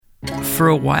For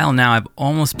a while now, I've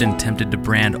almost been tempted to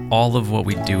brand all of what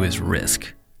we do as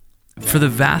risk. For the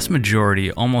vast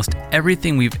majority, almost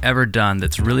everything we've ever done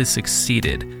that's really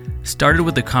succeeded started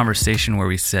with a conversation where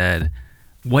we said,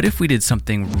 what if we did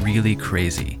something really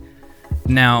crazy?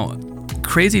 Now,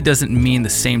 crazy doesn't mean the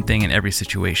same thing in every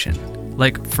situation.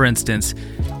 Like, for instance,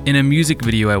 in a music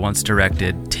video I once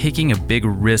directed, taking a big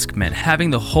risk meant having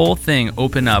the whole thing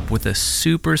open up with a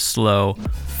super slow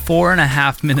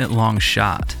 4.5 minute long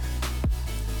shot.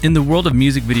 In the world of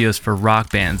music videos for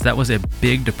rock bands, that was a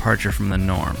big departure from the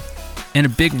norm, and a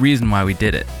big reason why we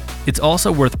did it. It's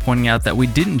also worth pointing out that we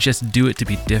didn't just do it to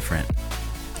be different.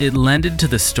 It lended to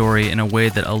the story in a way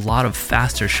that a lot of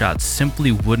faster shots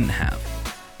simply wouldn't have.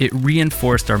 It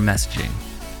reinforced our messaging.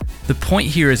 The point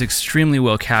here is extremely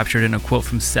well captured in a quote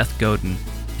from Seth Godin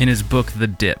in his book The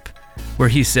Dip, where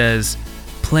he says,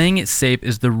 "Playing it safe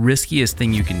is the riskiest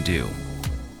thing you can do."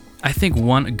 I think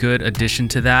one good addition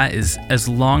to that is as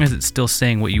long as it's still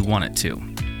saying what you want it to.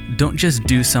 Don't just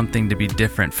do something to be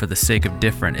different for the sake of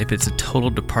different if it's a total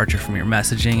departure from your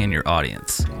messaging and your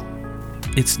audience.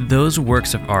 It's those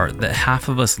works of art that half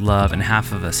of us love and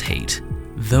half of us hate.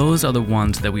 Those are the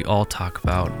ones that we all talk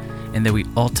about and that we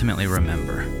ultimately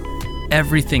remember.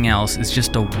 Everything else is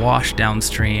just a wash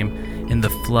downstream in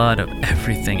the flood of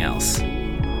everything else.